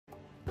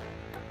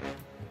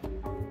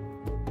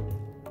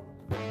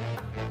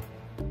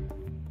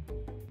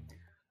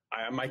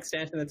Hi, I'm Mike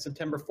Stanton. It's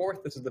September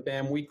 4th. This is the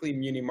BAM Weekly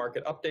Muni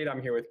Market Update.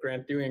 I'm here with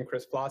Grant Dewey and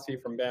Chris Flossie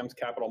from BAM's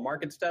Capital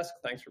Markets Desk.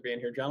 Thanks for being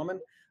here, gentlemen.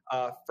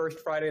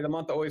 First Friday of the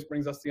month always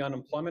brings us the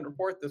unemployment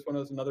report. This one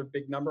was another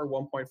big number,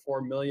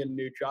 1.4 million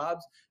new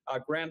jobs.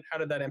 Grant, how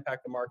did that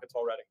impact the markets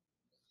already?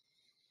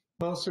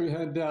 Well, so we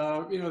had,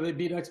 they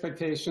beat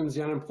expectations.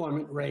 The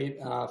unemployment rate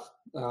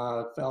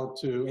fell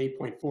to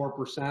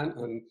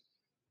 8.4%. And,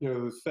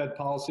 the Fed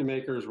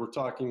policymakers were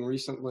talking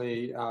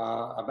recently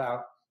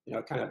about,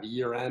 kind of a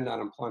year-end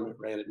unemployment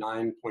rate at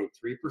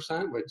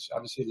 9.3%, which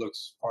obviously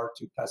looks far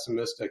too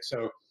pessimistic.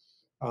 So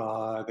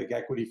I think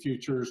equity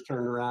futures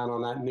turned around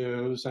on that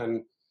news.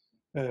 And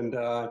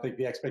I think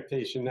the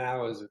expectation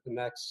now is at the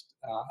next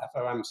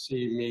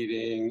FOMC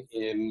meeting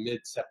in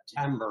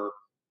mid-September,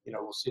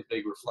 we'll see a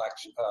big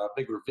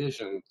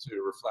revision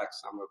to reflect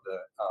some of the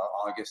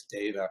August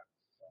data.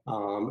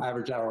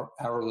 Average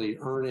hourly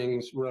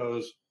earnings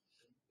rose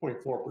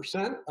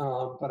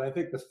 0.4%, but I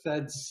think the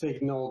Fed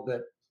signaled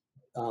that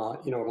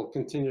it'll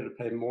continue to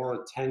pay more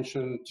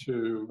attention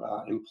to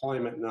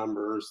employment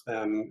numbers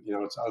than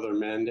its other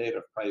mandate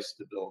of price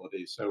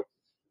stability. So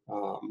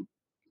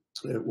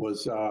it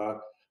was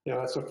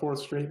that's the fourth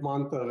straight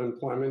month of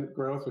employment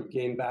growth. We've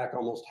gained back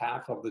almost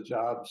half of the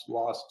jobs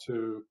lost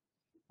to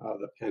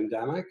the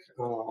pandemic.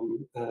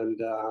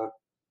 And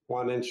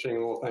one interesting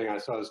little thing I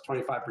saw is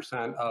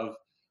 25% of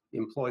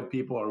employed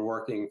people are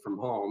working from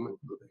home,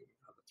 including the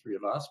three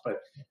of us.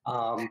 But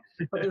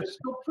there's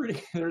still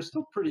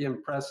pretty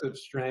impressive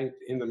strength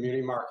in the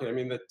muni market. I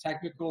mean, the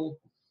technical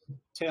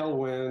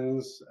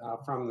tailwinds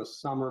from the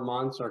summer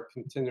months are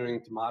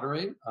continuing to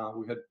moderate.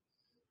 We had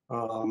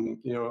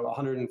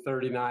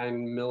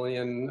 139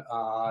 million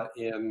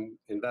in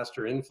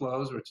investor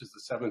inflows, which is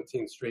the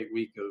 17th straight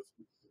week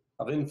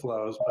of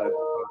inflows, but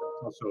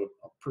also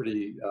a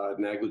pretty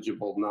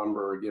negligible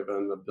number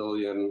given the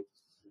billion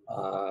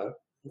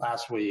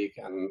last week,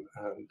 and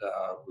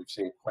we've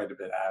seen quite a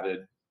bit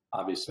added,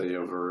 obviously,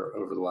 over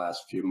the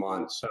last few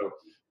months. So,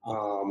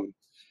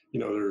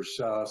 there's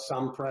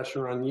some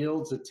pressure on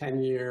yields. The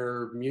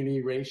 10-year muni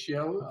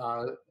ratio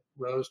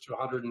rose to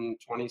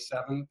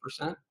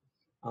 127%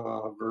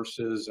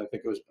 versus, I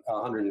think it was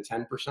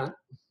 110%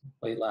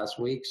 late last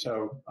week.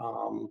 So,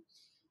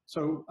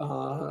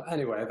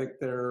 anyway, I think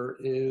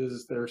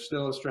there's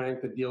still a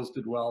strength. The deals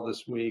did well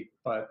this week,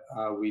 but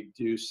we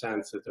do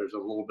sense that there's a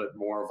little bit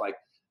more of like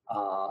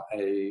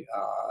a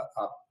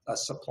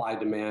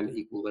supply-demand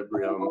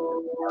equilibrium in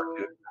the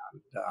market.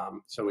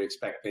 And, so we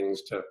expect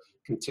things to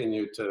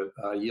continue to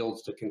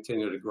yields to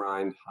continue to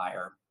grind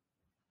higher.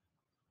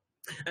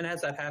 And as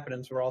that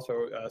happens, we're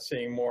also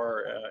seeing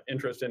more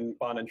interest in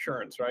bond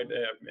insurance, right?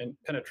 And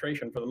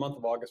penetration for the month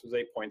of August was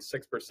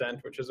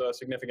 8.6%, which is a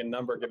significant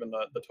number given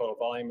the total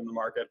volume in the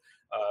market.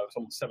 It's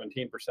almost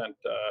 17%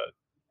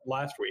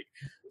 last week.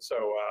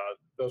 So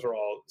those are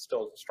all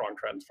still strong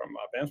trends from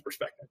BAM's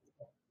perspective.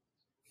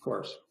 Of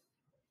course.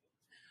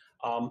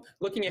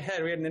 Looking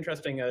ahead, we had an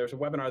interesting, there's a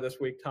webinar this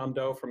week. Tom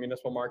Doe from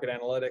Municipal Market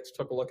Analytics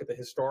took a look at the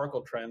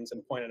historical trends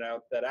and pointed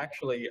out that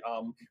actually,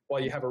 while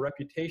you have a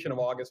reputation of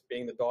August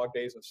being the dog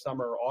days of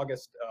summer,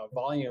 August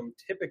volume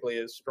typically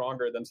is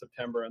stronger than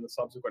September and the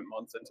subsequent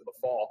months into the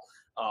fall.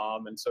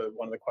 And so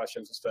one of the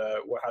questions is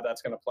to how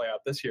that's going to play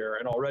out this year.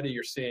 And already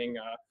you're seeing,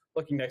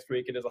 looking next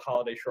week, it is a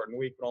holiday shortened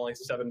week, but only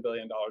 $7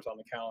 billion on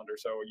the calendar.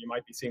 So you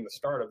might be seeing the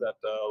start of that,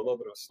 a little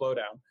bit of a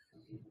slowdown.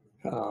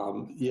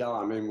 Yeah,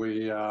 I mean,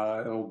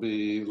 it'll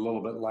be a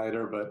little bit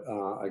lighter, but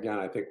again,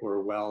 I think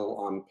we're well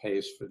on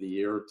pace for the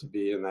year to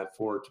be in that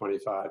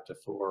 425 to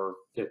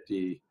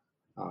 450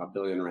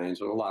 billion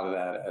range. And a lot of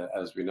that,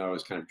 as we know,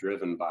 is kind of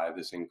driven by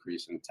this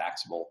increase in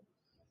taxable.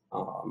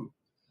 And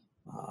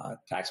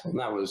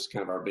that was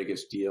kind of our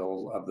biggest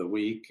deal of the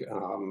week.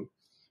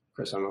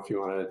 Chris, I don't know if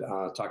you want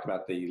to talk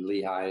about the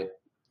Lehigh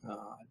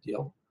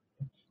deal.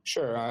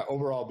 Sure.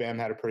 Overall, BAM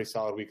had a pretty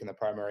solid week in the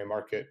primary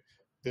market.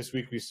 This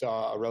week we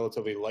saw a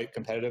relatively light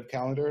competitive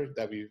calendar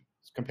that we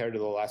compared to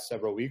the last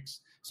several weeks.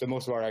 So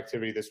most of our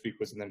activity this week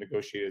was in the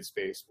negotiated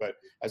space. But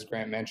as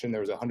Grant mentioned,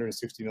 there was a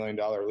 $160 million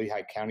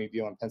Lehigh County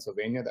deal in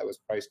Pennsylvania that was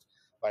priced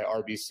by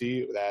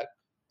RBC that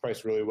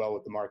priced really well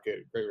with the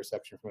market, great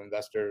reception from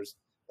investors.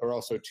 There were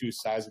also two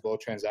sizable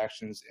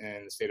transactions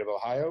in the state of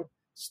Ohio.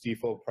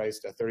 Stiefel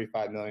priced a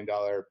 $35 million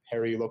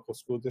Perry local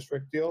school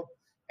district deal,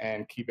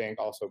 and KeyBank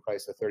also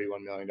priced a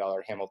 $31 million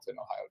Hamilton,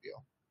 Ohio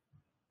deal.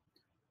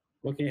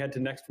 Looking ahead to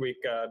next week,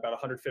 about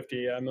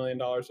 $150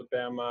 million of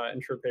BAM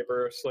insured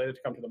paper slated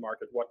to come to the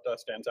market. What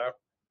stands out?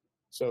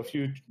 So a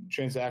few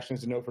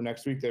transactions to note for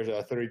next week. There's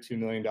a $32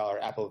 million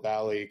Apple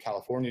Valley,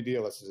 California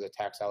deal. This is a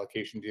tax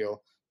allocation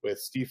deal with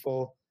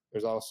Stiefel.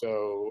 There's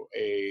also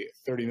a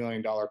 $30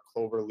 million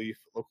Cloverleaf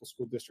local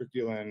school district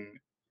deal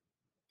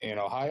in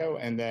Ohio.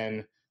 And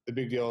then the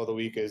big deal of the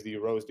week is the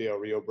Rosedale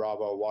Rio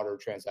Bravo water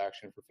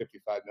transaction for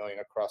 $55 million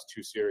across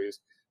two series.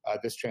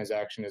 This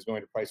transaction is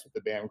going to price with the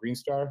BAM Green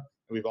Star.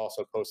 And we've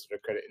also posted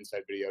a credit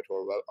insight video to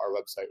our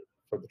website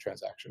for the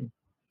transaction.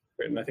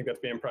 Great, and I think that's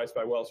being priced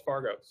by Wells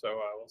Fargo. So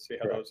we'll see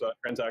how those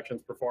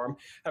transactions perform.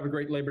 Have a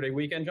great Labor Day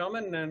weekend,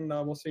 gentlemen, and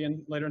we'll see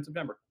you later in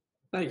September.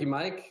 Thank you,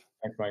 Mike.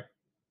 Thanks, Mike.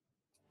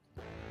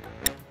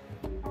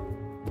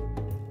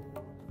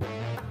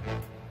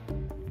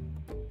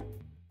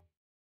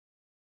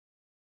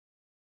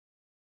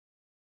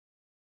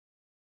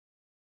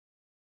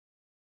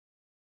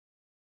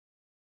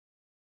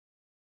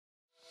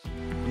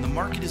 When the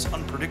market is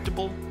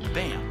unpredictable,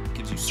 BAM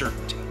gives you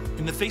certainty.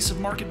 In the face of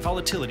market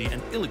volatility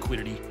and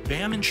illiquidity,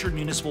 BAM insured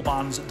municipal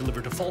bonds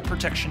deliver default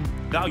protection,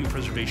 value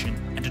preservation,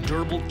 and a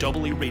durable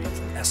AA rating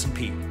from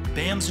S&P.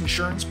 BAM's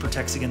insurance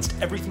protects against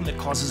everything that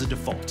causes a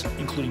default,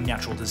 including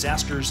natural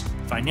disasters,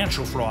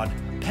 financial fraud,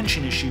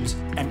 pension issues,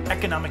 and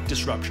economic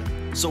disruption.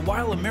 So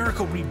while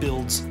America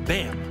rebuilds,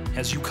 BAM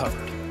has you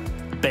covered.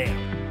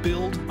 BAM.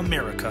 Build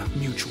America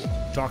Mutual.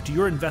 Talk to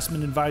your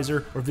investment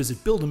advisor or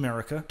visit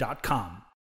buildamerica.com.